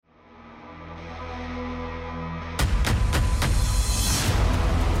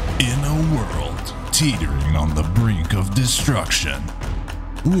world teetering on the brink of destruction.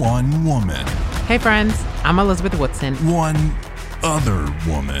 One woman. Hey friends, I'm Elizabeth Woodson. One other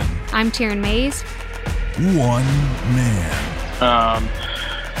woman. I'm Taryn Mays. One man.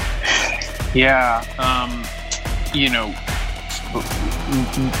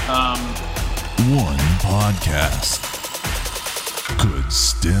 One podcast could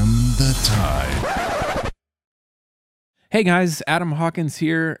stem the tide. Hey guys, Adam Hawkins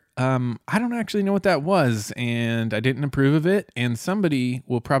here. I don't actually know what that was, and I didn't approve of it, and somebody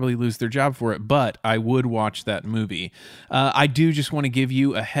will probably lose their job for it, but I would watch that movie. I do just want to give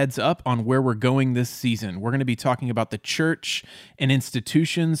you a heads up on where we're going this season. We're going to be talking about the church and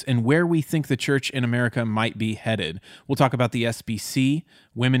institutions and where we think the church in America might be headed. We'll talk about the SBC,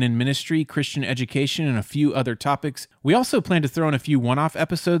 women in ministry, Christian education, and a few other topics. We also plan to throw in a few one-off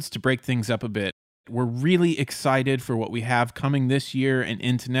episodes to break things up a bit. We're really excited for what we have coming this year and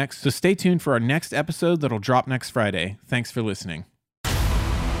into next, so stay tuned for our next episode that'll drop next Friday. Thanks for listening.